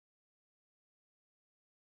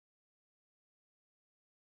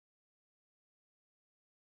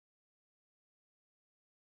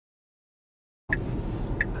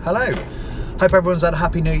Hello, hope everyone's had a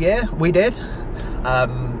happy new year. We did.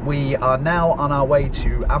 We are now on our way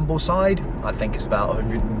to Ambleside. I think it's about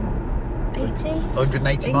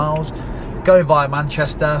 180 miles. Going via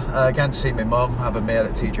Manchester, going to see my mum, have a meal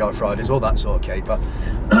at TGI Fridays, all that sort of caper.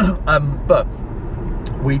 But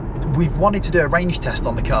we've wanted to do a range test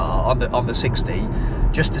on the car, on the 60,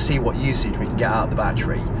 just to see what usage we can get out of the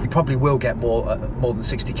battery. You probably will get more than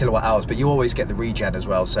 60 kilowatt hours, but you always get the regen as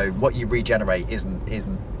well. So what you regenerate isn't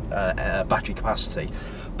battery capacity,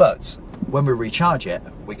 but when we recharge it,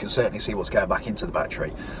 we can certainly see what's going back into the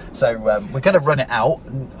battery. So we're going to run it out.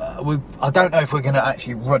 I don't know if we're going to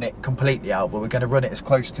actually run it completely out, but we're going to run it as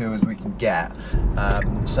close to as we can get.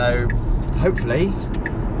 So hopefully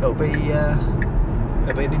it'll be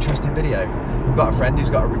an interesting video. We've got a friend who's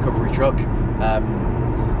got a recovery truck,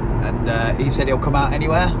 and he said he'll come out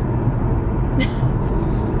anywhere.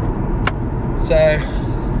 So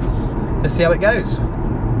let's see how it goes.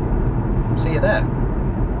 See you there.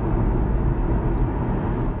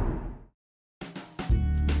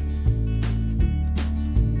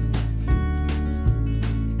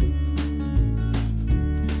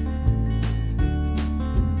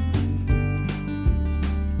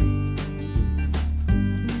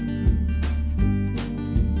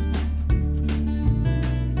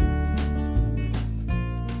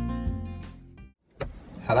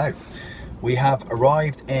 Hello, we have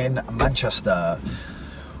arrived in Manchester.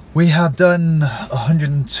 We have done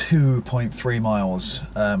 102.3 miles.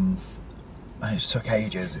 It took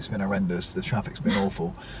ages, it's been horrendous, the traffic's been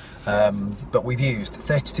awful. But we've used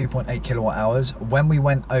 32.8 kilowatt hours. When we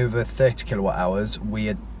went over 30 kilowatt hours, we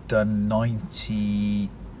had done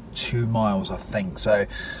 92 miles, I think. So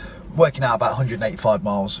working out about 185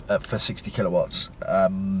 miles for 60 kilowatts.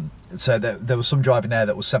 So there was some driving there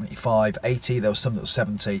that was 75, 80, there was some that was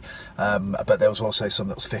 70, but there was also some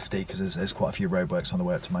that was 50, because there's quite a few roadworks on the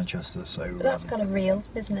way up to Manchester. So but that's kind of real,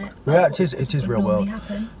 isn't it? Yeah, it is real world.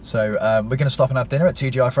 Happen. So we're going to stop and have dinner at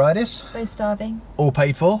TGI Fridays. Both starving. All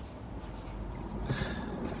paid for.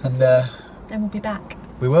 And then we'll be back.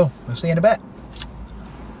 We will. We'll see you in a bit.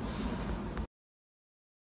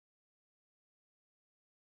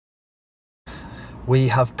 We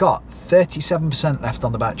have got 37% left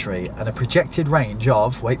on the battery and a projected range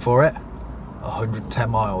of, wait for it, 110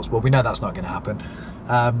 miles. Well, we know that's not going to happen.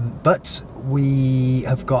 But we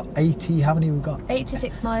have got 80, how many have we got?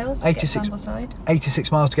 86 miles to get to Ambleside.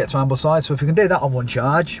 86 miles to get to Ambleside. So if we can do that on one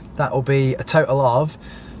charge, that will be a total of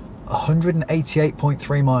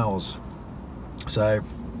 188.3 miles. So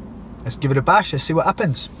let's give it a bash, let's see what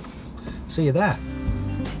happens. See you there.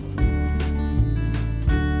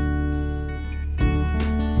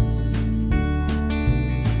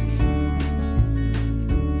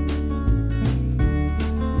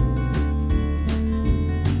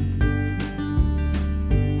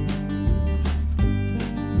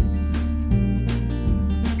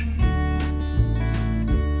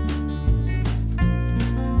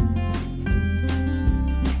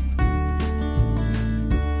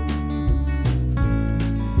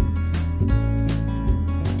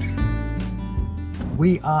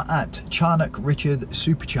 We are at Charnock Richard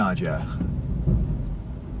Supercharger.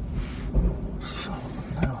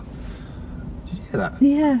 Did you hear that?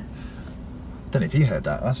 Yeah. Don't know if you heard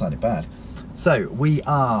that, that sounded bad. So we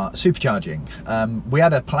are supercharging. We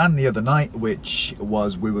had a plan the other night, which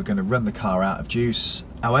was we were going to run the car out of juice.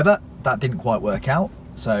 However, that didn't quite work out.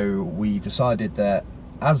 So we decided that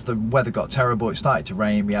as the weather got terrible, it started to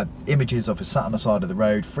rain, we had images of us sat on the side of the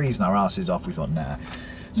road, freezing our asses off. We thought, nah.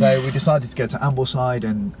 So we decided to go to Ambleside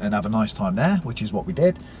and have a nice time there, which is what we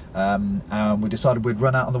did. And we decided we'd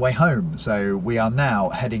run out on the way home. So we are now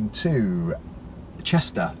heading to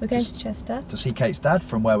Chester. We're going to Chester. To see Kate's dad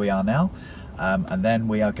from where we are now. And then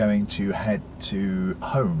we are going to head to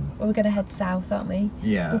home. Well, we're going to head south, aren't we?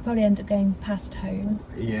 Yeah. We'll probably end up going past home.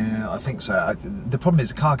 Yeah, I think so. The problem is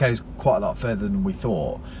the car goes quite a lot further than we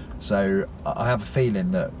thought. So I have a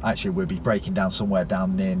feeling that actually we'll be breaking down somewhere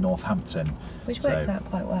down near Northampton. Which works out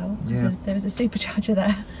quite well, because yeah. there is a supercharger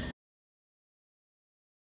there.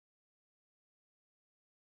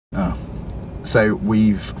 Oh. So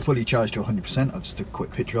we've fully charged to 100%. I'll just take a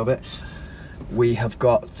quick picture of it. We have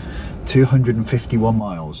got 251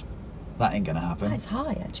 miles. That ain't gonna happen. That's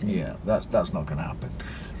high, actually. Yeah, that's not gonna happen.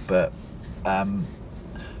 But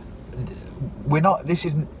we're not. This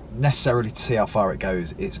isn't necessarily to see how far it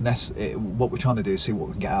goes. What we're trying to do is see what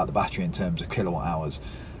we can get out of the battery in terms of kilowatt hours.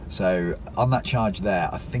 So on that charge there,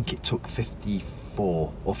 I think it took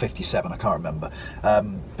 54 or 57, I can't remember.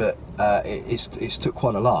 But it's took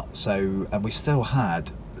quite a lot. So, and we still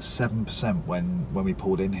had 7% when we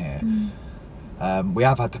pulled in here. We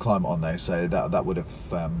have had to climb it on though, so that would have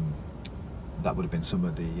been some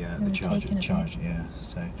of the charge. Yeah.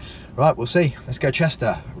 So, right, we'll see. Let's go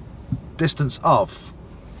Chester. Distance of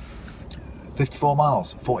 54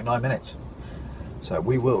 miles, 49 minutes. So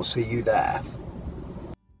we will see you there.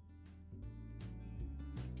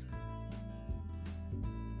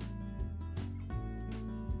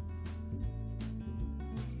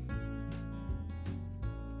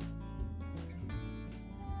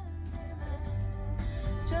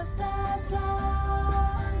 Just as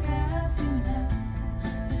long as you know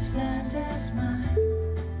this land is mine.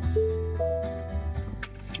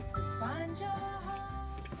 So find your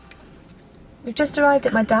heart. We've just arrived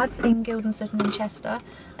at my dad's in Guildon Sutton in Chester.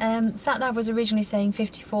 Sat-nav was originally saying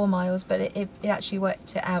 54 miles, but it actually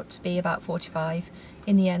worked it out to be about 45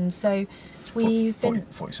 in the end. So we've been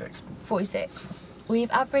 46.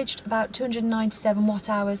 We've averaged about 297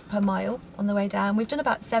 watt-hours per mile on the way down. We've done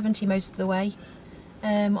about 70 most of the way.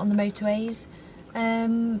 On the motorways.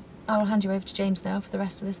 I'll hand you over to James now for the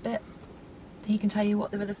rest of this bit. He can tell you what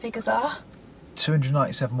the figures are.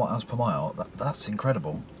 297 watt-hours per mile, that's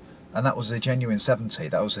incredible. And that was a genuine 70,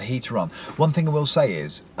 that was a heater on. One thing I will say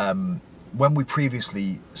is, when we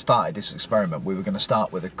previously started this experiment, we were going to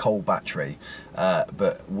start with a cold battery,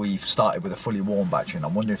 but we've started with a fully warm battery, and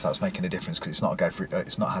I'm wondering if that's making a difference because it's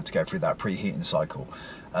not had to go through that preheating cycle.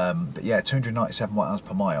 But yeah, 297 watt-hours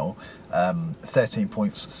per mile,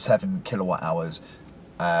 13.7 kilowatt hours,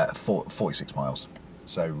 46 miles.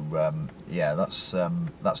 So yeah, that's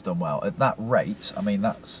done well. At that rate, I mean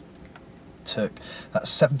that's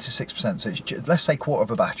 76%. So it's let's say quarter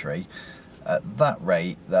of a battery. At that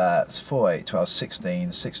rate, that's 4, 8, 12,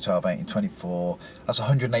 16, 6, 12, 18, 24. That's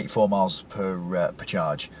 184 miles per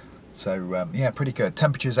charge. So yeah, pretty good.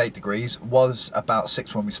 Temperature's 8 degrees. Was about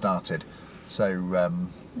 6 when we started. So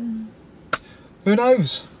who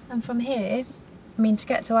knows? And from here, I mean, to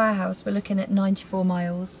get to our house, we're looking at 94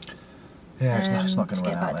 miles. Yeah, it's not going to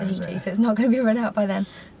run out then, is it? So it's not going to be run out by then.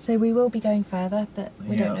 So we will be going further, but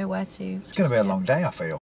we don't know where to. It's going to be a long day, I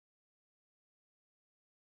feel.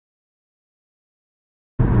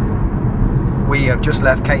 We have just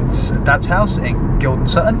left Kate's dad's house in Guildon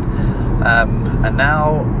Sutton, and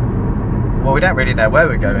now, well, we don't really know where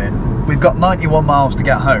we're going. We've got 91 miles to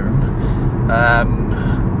get home.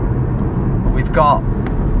 We've got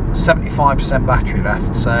 75% battery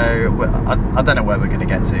left, so I don't know where we're going to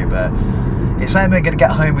get to, but it's saying we're going to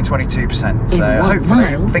get home with 22%. So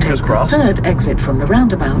hopefully, fingers crossed. Take the third exit from the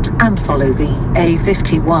roundabout and follow the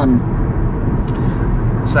A51.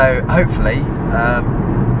 So hopefully,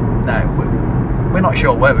 no. We're not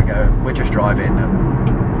sure where we're going, we're just driving.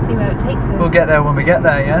 See where it takes us. We'll get there when we get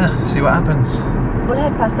there, yeah, see what happens. We'll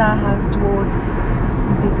head past our house towards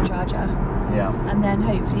the supercharger. Yeah. And then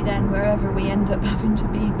hopefully wherever we end up having to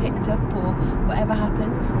be picked up or whatever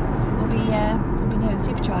happens, we'll be near the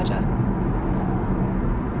supercharger.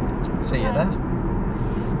 See you there.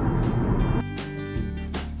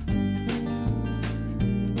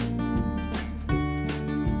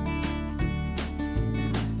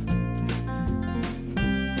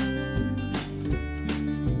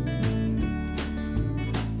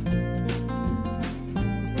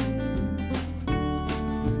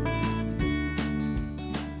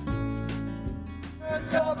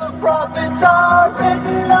 The prophets are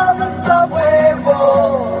written on the subway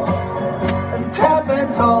walls and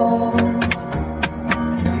tormented,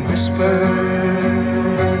 whispered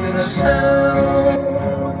in the sound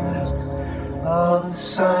of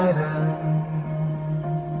silence.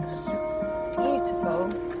 Beautiful.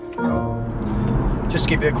 Just to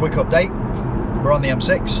give you a quick update, we're on the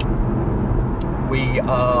M6. We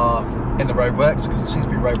are in the roadworks because there seems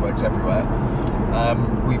to be roadworks everywhere.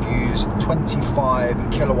 We've used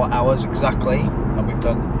 25 kilowatt hours exactly, and we've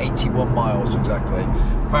done 81 miles exactly.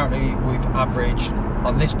 Apparently we've averaged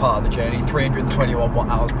on this part of the journey 321 watt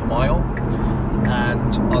hours per mile,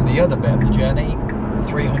 and on the other bit of the journey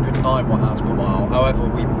 309 watt hours per mile. However,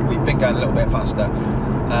 we've been going a little bit faster.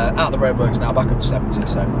 Out of the roadworks now, back up to 70,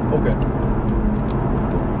 so all good.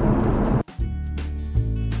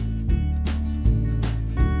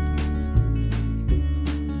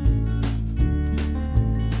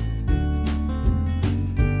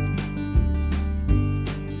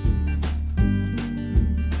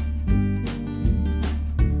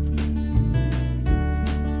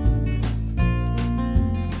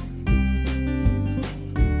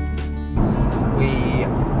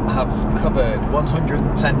 Have covered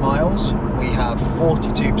 110 miles. We have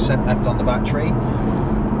 42% left on the battery.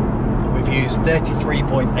 We've used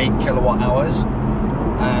 33.8 kilowatt hours,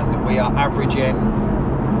 and we are averaging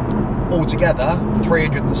altogether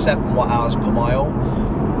 307 watt hours per mile,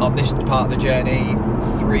 on this part of the journey,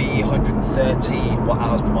 313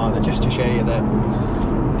 watt-hours per mile, and just to show you that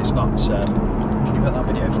it's not, can you put that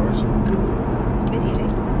video for us? Video?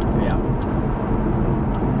 Yeah.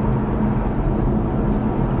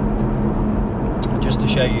 And just to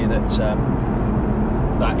show you that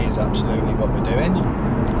that is absolutely what we're doing.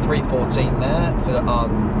 314 there for our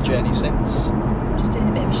journey since. Just doing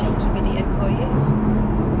a bit of a shaky video for you.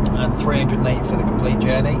 And 308 for the complete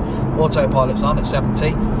journey. Autopilot's on at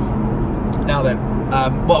 70. Now then,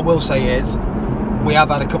 what I will say is, we have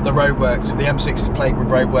had a couple of roadworks. The M6 is plagued with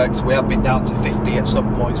roadworks. We have been down to 50 at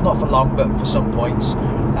some points, not for long, but for some points.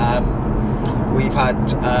 We've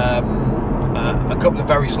had a couple of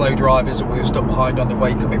very slow drivers that we were stuck behind on the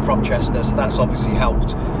way coming from Chester, so that's obviously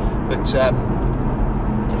helped. But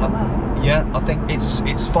yeah, I think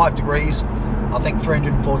it's 5 degrees. I think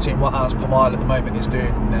 314 watt-hours per mile at the moment is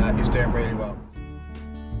doing really well.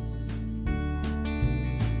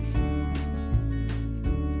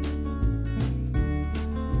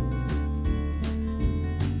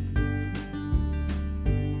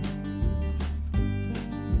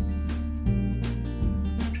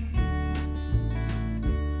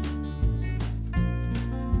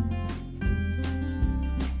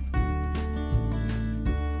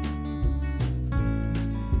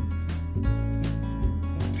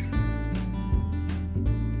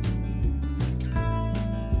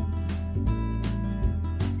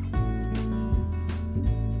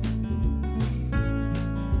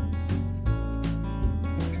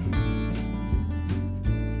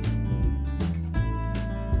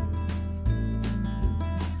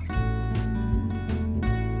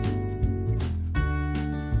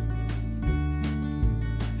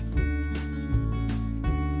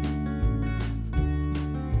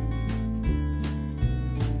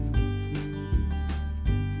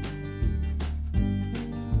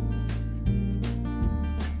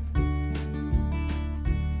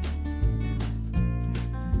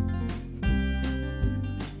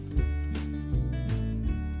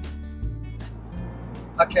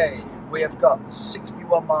 Okay, we have got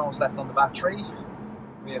 61 miles left on the battery.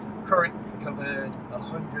 We have currently covered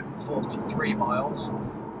 143 miles.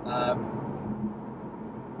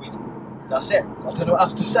 That's it. I don't know what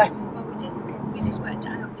else to say. Well, we just worked it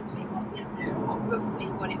out, didn't we? Roughly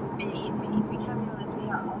what it would be if we carry on as we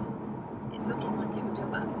are. It's looking like it would do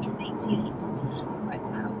about 188. That's what we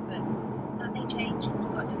worked out, but that may change because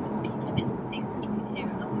we've got different speed limits and things between here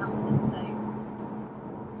and Northampton. So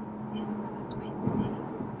yeah, we'll have to wait and see.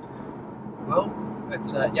 Well,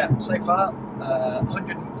 but yeah, so far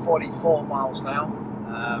 144 miles now,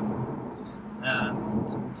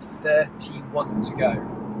 and 31 to go.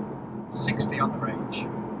 60 on the range.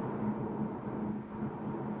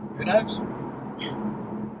 Who knows?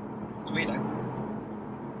 Do we know?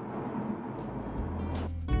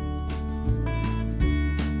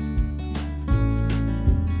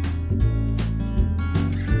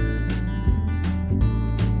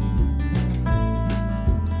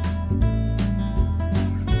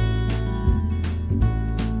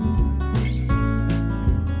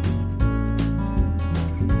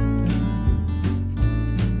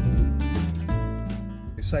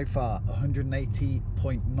 So far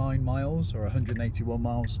 180.9 miles or 181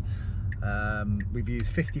 miles. We've used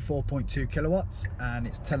 54.2 kilowatts and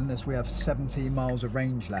it's telling us we have 17 miles of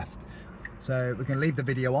range left. So we're going to leave the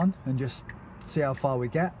video on and just see how far we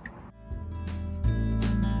get.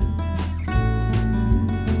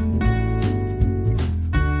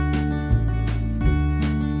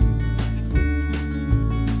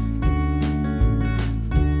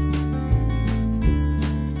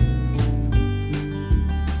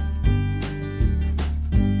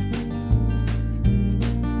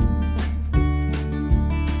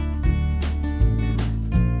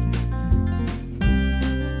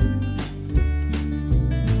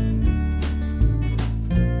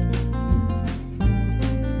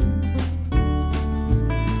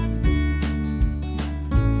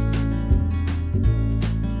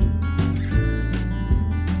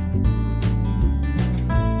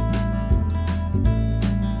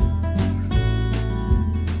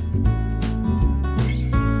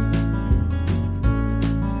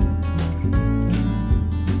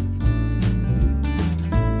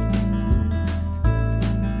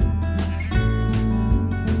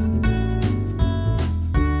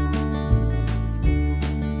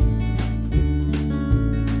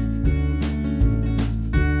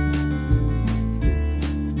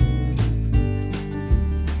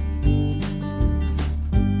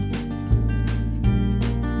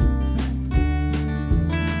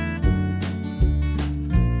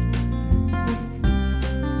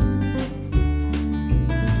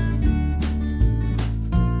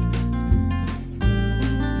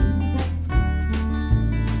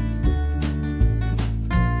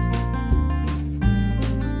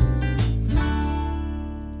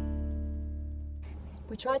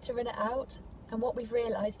 tried to run it out, and what we've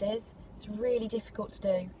realised is it's really difficult to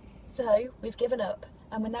do. So we've given up,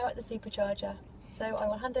 and we're now at the supercharger. So I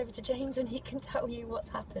will hand over to James and he can tell you what's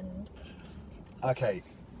happened. Okay,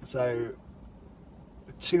 so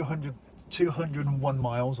 201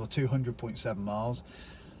 miles or 200.7 miles,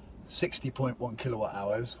 60.1 kilowatt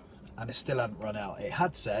hours, and it still hadn't run out. It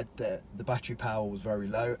had said that the battery power was very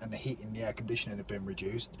low and the heat in the air conditioning had been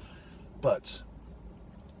reduced, but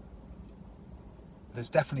there's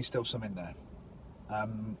definitely still some in there.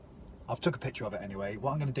 I've took a picture of it anyway.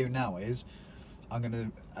 What I'm going to do now is I'm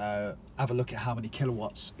going to have a look at how many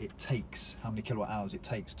kilowatts it takes, how many kilowatt hours it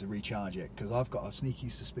takes to recharge it, because I've got a sneaky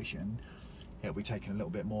suspicion it'll be taking a little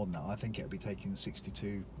bit more than that. I think it'll be taking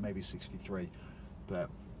 62, maybe 63, but...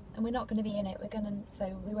 And we're not going to be in it, so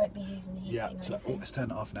we won't be using the heating or so anything. let's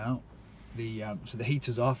turn it off now. So the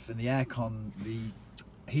heater's off and the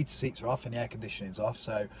heater seats are off and the air conditioning's off,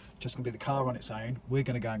 so just going to be the car on its own. We're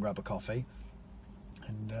going to go and grab a coffee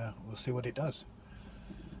and we'll see what it does.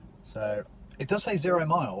 So it does say 0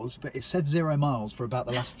 miles, but it said 0 miles for about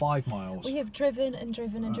the last 5 miles. We have driven and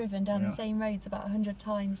driven and driven down yeah. the same roads about 100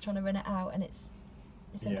 times trying to run it out, and it's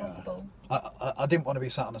impossible. I didn't want to be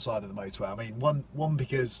sat on the side of the motorway. I mean, one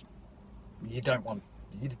because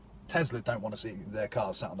Tesla don't want to see their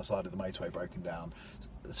cars sat on the side of the motorway broken down,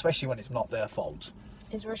 especially when it's not their fault.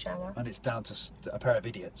 It's rush hour. And it's down to a pair of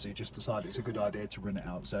idiots who just decided it's a good idea to run it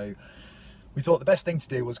out. So we thought the best thing to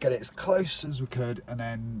do was get it as close as we could, and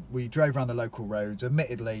then we drove around the local roads,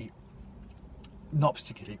 admittedly not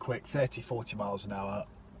particularly quick, 30-40 miles an hour,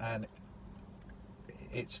 and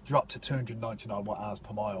it's dropped to 299 watt-hours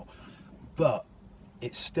per mile, but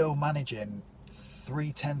it's still managing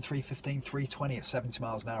 310, 315, 320 at 70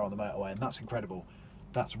 miles an hour on the motorway, and that's incredible.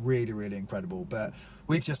 That's really, really incredible. But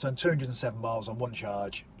we've just done 207 miles on one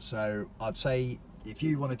charge, so I'd say if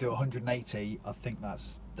you want to do 180, I think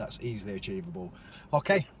that's easily achievable.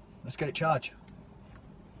 Okay, let's get it charged.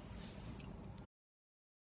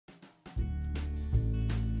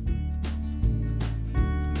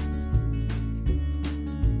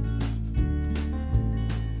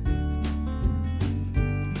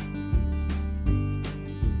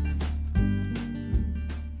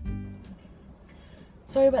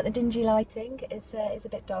 Sorry about the dingy lighting, it's a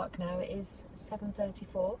bit dark now. It is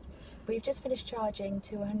 7:34. We've just finished charging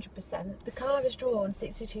to 100%. The car has drawn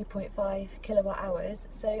 62.5 kilowatt hours,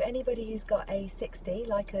 so anybody who's got a 60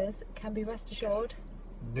 like us can be rest assured.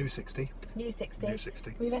 New 60. New 60. New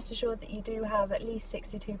 60. Be rest assured that you do have at least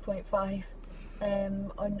 62.5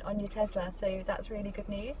 on your Tesla, so that's really good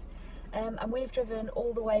news. And we've driven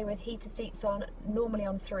all the way with heated seats on, normally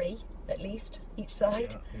on 3 at least each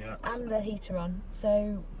side, yeah. And the heater on.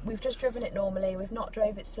 So we've just driven it normally. We've not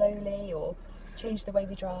drove it slowly or changed the way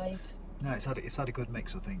we drive. No, it's had a good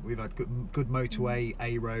mix. I think we've had good motorway,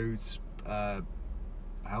 A roads,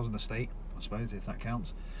 housing estate, I suppose, if that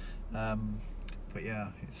counts. But yeah,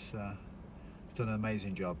 it's done an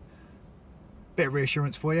amazing job. Bit of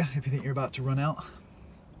reassurance for you if you think you're about to run out.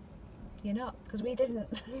 You're not, because we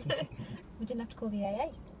didn't. We didn't have to call the AA.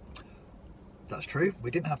 That's true.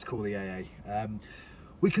 We didn't have to call the AA.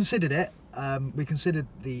 We considered it. We considered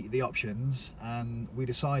the options, and we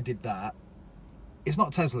decided that it's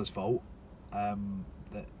not Tesla's fault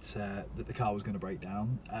that the car was going to break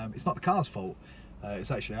down. It's not the car's fault.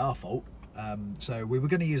 It's actually our fault. So we were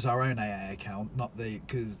going to use our own AA account, not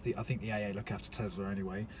because I think the AA look after Tesla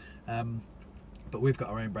anyway. But we've got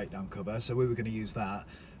our own breakdown cover, so we were going to use that.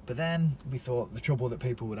 But then we thought the trouble that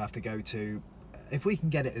people would have to go to, if we can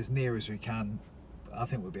get it as near as we can, I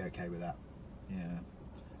think we'll be okay with that. Yeah.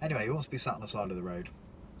 Anyway, who wants to be sat on the side of the road,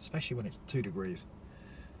 especially when it's 2 degrees?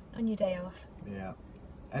 On your day off. Yeah.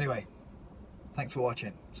 Anyway, thanks for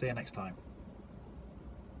watching. See you next time.